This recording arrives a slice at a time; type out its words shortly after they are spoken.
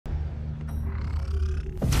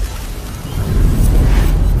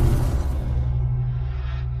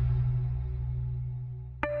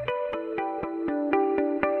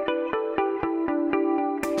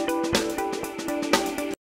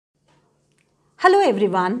Hello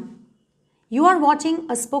everyone. You are watching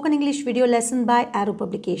a spoken English video lesson by Arrow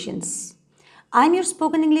Publications. I am your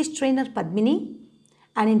spoken English trainer Padmini,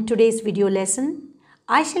 and in today's video lesson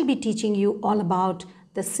I shall be teaching you all about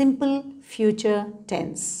the simple future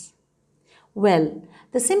tense. Well,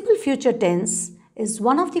 the simple future tense is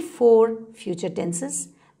one of the 4 future tenses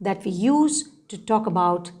that we use to talk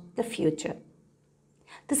about the future.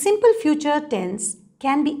 The simple future tense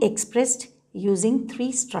can be expressed using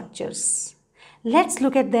 3 structures. Let's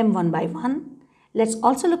look at them one by one. Let's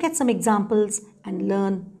also look at some examples and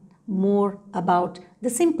learn more about the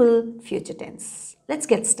simple future tense. Let's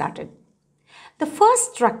get started. The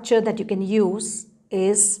first structure that you can use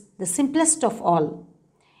is the simplest of all.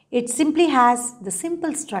 It simply has the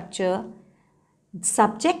simple structure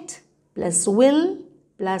subject plus will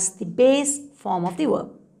plus the base form of the verb.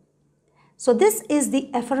 So this is the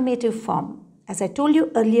affirmative form. As I told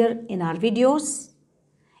you earlier in our videos,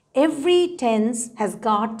 every tense has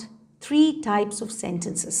got 3 types of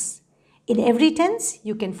sentences. In every tense,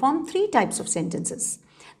 you can form 3 types of sentences: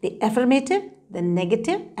 the affirmative, the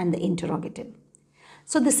negative, and the interrogative.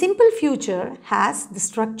 So the simple future has the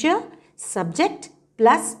structure subject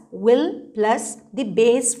plus will plus the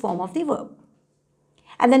base form of the verb.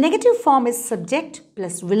 And the negative form is subject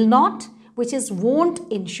plus will not, which is won't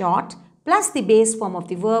in short, plus the base form of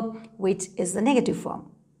the verb, which is the negative form.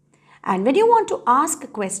 And when you want to ask a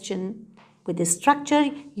question with this structure,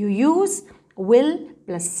 you use will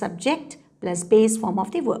plus subject plus base form of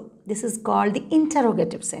the verb. This is called the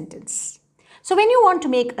interrogative sentence. So when you want to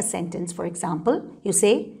make a sentence, for example, you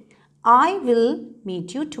say, I will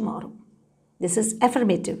meet you tomorrow. This is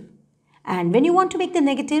affirmative. And when you want to make the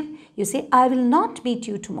negative, you say, I will not meet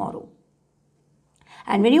you tomorrow.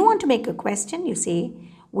 And when you want to make a question, you say,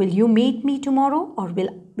 will you meet me tomorrow? Or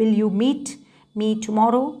will you meet me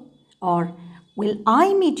tomorrow? Or will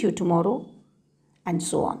I meet you tomorrow? And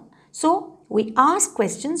so on. So we ask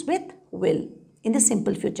questions with will in the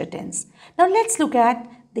simple future tense. Now let's look at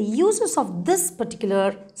the uses of this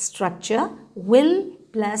particular structure, will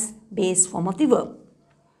plus base form of the verb.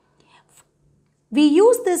 We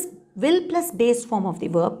use this will plus base form of the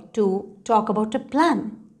verb to talk about a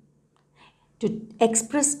plan, to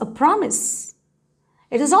express a promise.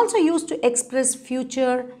 It is also used to express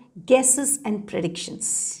future guesses and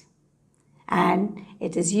predictions. And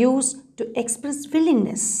it is used to express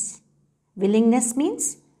willingness. Willingness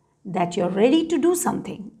means that you're ready to do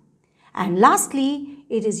something. And lastly,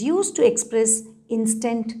 it is used to express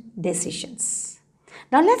instant decisions.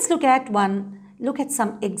 Now let's look at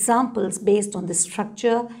some examples based on the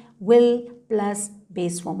structure will plus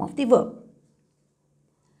base form of the verb.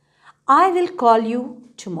 I will call you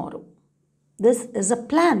tomorrow. This is a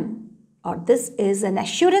plan, or this is an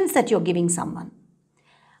assurance that you're giving someone.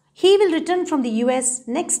 He will return from the US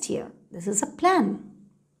next year. This is a plan.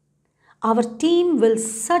 Our team will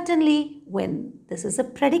certainly win. This is a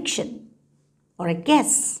prediction or a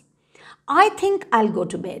guess. I think I'll go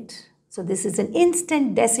to bed. So this is an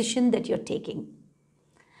instant decision that you're taking.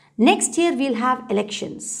 Next year we'll have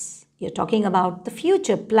elections. You're talking about the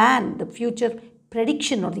future plan, the future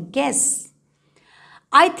prediction or the guess.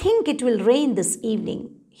 I think it will rain this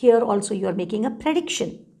evening. Here also you are making a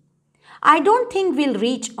prediction. I don't think we'll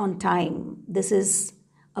reach on time. This is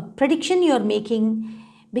a prediction you're making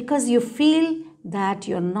because you feel that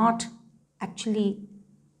you're not actually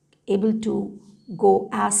able to go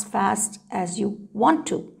as fast as you want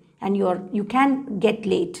to, and you can get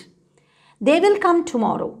late. They will come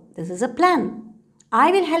tomorrow. This is a plan.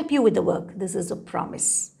 I will help you with the work. This is a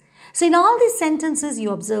promise. So in all these sentences,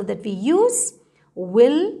 you observe that we use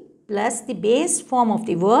will plus the base form of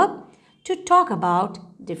the verb to talk about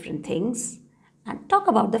different things and talk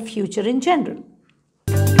about the future in general.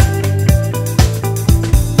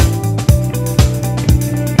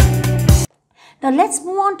 Now let's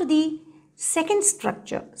move on to the second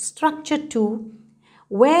structure, structure 2,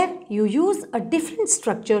 where you use a different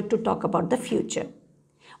structure to talk about the future.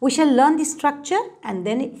 We shall learn the structure and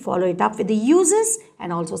then follow it up with the uses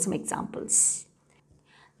and also some examples.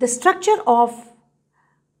 The structure of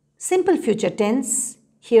simple future tense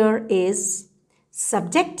here is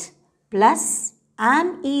subject plus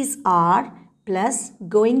am, is, are plus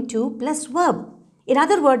going to plus verb. In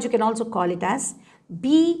other words, you can also call it as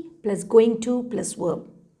be plus going to plus verb.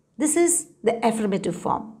 This is the affirmative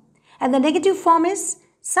form. And the negative form is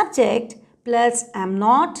subject plus am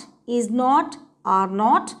not, is not, are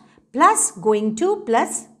not plus going to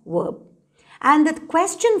plus verb. And the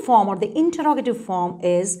question form or the interrogative form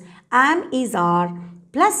is am, is, are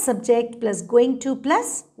plus subject plus going to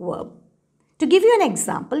plus verb. To give you an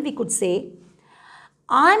example, we could say,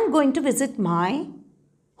 I'm going to visit my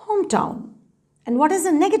hometown. And what is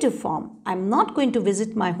the negative form? I'm not going to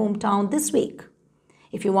visit my hometown this week.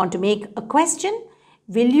 If you want to make a question,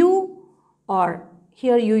 will you, or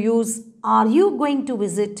here you use, are you going to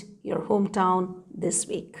visit your hometown this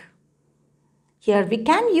week? Here we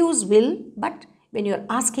can use will, but when you're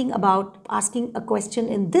asking a question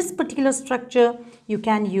in this particular structure, you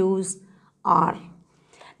can use are.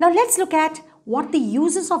 Now let's look at what the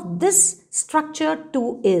uses of this structure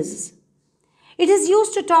to is. It is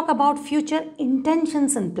used to talk about future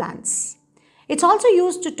intentions and plans. It's also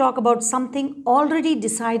used to talk about something already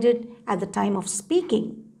decided at the time of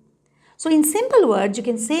speaking. So in simple words, you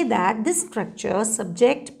can say that this structure,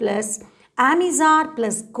 subject plus am is are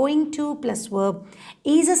plus going to plus verb,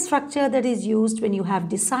 is a structure that is used when you have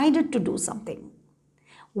decided to do something.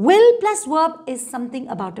 Will plus verb is something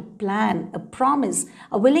about a plan, a promise,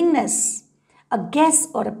 a willingness, a guess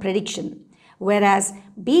or a prediction. Whereas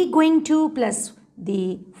be going to plus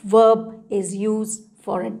the verb is used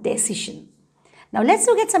for a decision. Now let's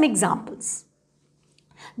look at some examples.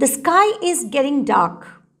 The sky is getting dark.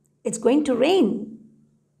 It's going to rain.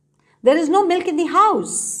 There is no milk in the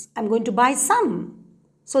house. I'm going to buy some.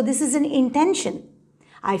 So this is an intention.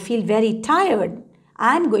 I feel very tired.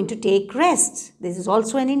 I'm going to take rest. This is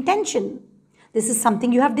also an intention. This is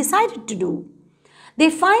something you have decided to do. They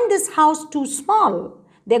find this house too small.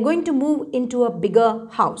 They're going to move into a bigger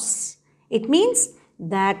house. It means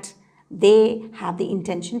that they have the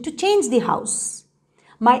intention to change the house.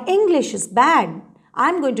 My English is bad.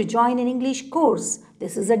 I'm going to join an English course.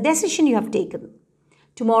 This is a decision you have taken.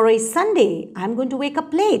 Tomorrow is Sunday. I'm going to wake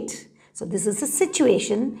up late. So this is a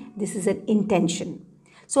situation. This is an intention.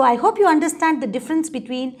 So I hope you understand the difference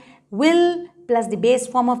between will plus the base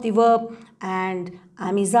form of the verb and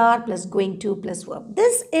am is are plus going to plus verb.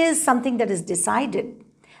 This is something that is decided.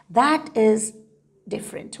 That is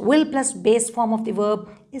different. Will plus base form of the verb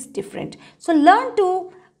is different. So learn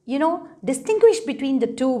to, distinguish between the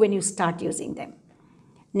two when you start using them.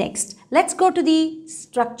 Next, let's go to the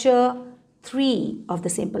structure 3 of the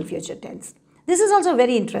simple future tense. This is also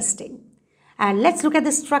very interesting. And let's look at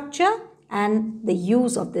the structure and the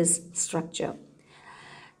use of this structure.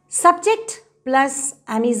 Subject plus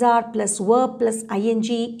am is are plus verb plus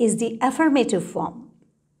ing is the affirmative form.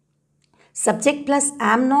 Subject plus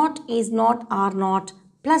am not, is not, are not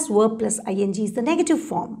plus verb plus ing is the negative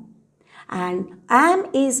form. And am,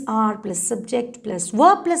 is, are plus subject plus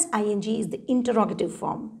verb plus ing is the interrogative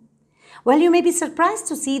form. Well, you may be surprised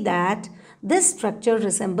to see that this structure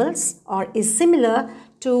resembles or is similar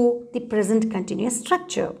to the present continuous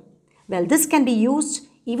structure. Well, this can be used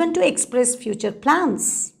even to express future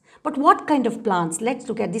plans. But what kind of plans? Let's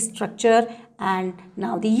look at the structure and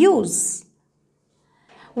now the use.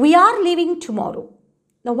 We are leaving tomorrow.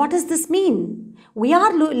 Now, what does this mean? We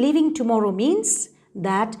are leaving tomorrow means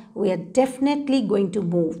that we are definitely going to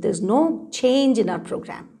move. There's no change in our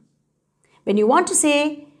program. When you want to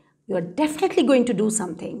say you are definitely going to do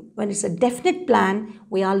something, when it's a definite plan,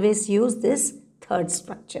 we always use this third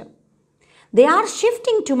structure. They are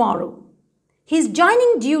shifting tomorrow. He's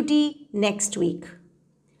joining duty next week.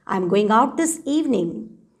 I'm going out this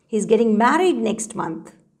evening. He's getting married next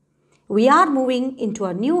month. We are moving into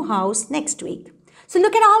a new house next week. So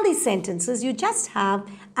look at all these sentences. You just have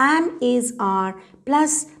am, is, are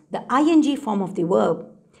plus the ing form of the verb.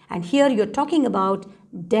 And here you're talking about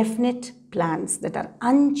definite plans that are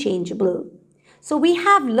unchangeable. So we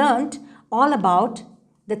have learnt all about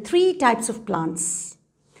the 3 types of plans.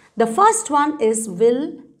 The first one is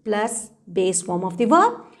will plus base form of the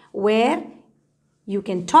verb, where you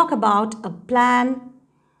can talk about a plan,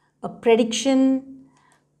 a prediction,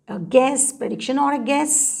 a guess, prediction or a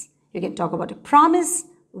guess. You can talk about a promise,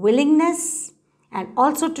 willingness, and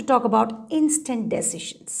also to talk about instant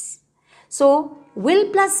decisions. So, will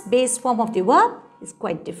plus base form of the verb is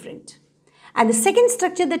quite different. And the second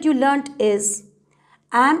structure that you learnt is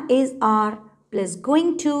am, is, are plus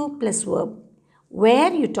going to plus verb,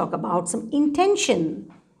 where you talk about some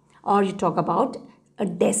intention or you talk about a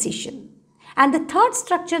decision. And the third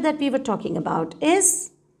structure that we were talking about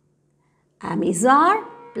is am, is, are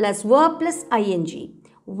plus verb plus ing,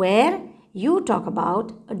 where you talk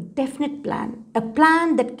about a definite plan, a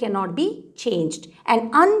plan that cannot be changed, an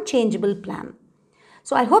unchangeable plan.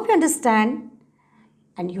 So I hope you understand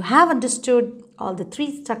and you have understood all the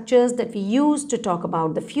 3 structures that we use to talk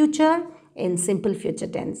about the future in simple future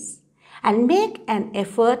tense. And make an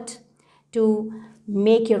effort to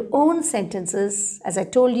make your own sentences. As I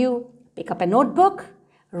told you, pick up a notebook,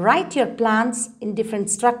 write your plans in different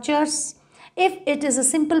structures. If it is a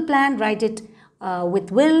simple plan, write it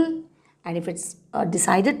with will, and if it's a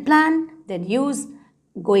decided plan, then use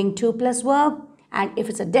going to plus verb, and if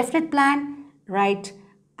it's a definite plan, Write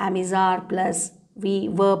am is are plus we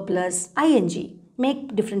verb plus ing.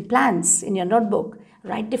 Make different plans in your notebook.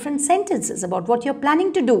 Write different sentences about what you're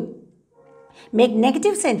planning to do. Make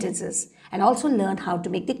negative sentences and also learn how to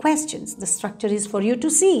make the questions. The structure is for you to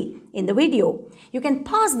see in the video. You can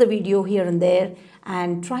pause the video here and there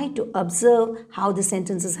and try to observe how the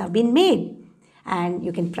sentences have been made. And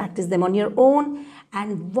you can practice them on your own.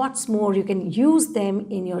 And what's more, you can use them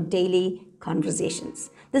in your daily conversations.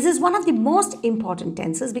 This is one of the most important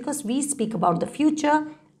tenses because we speak about the future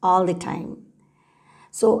all the time.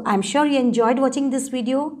 So I'm sure you enjoyed watching this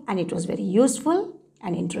video and it was very useful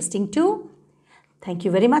and interesting too. Thank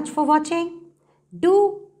you very much for watching.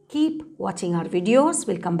 Do keep watching our videos.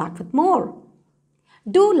 We'll come back with more.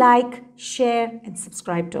 Do like, share and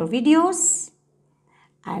subscribe to our videos.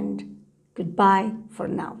 And goodbye for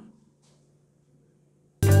now.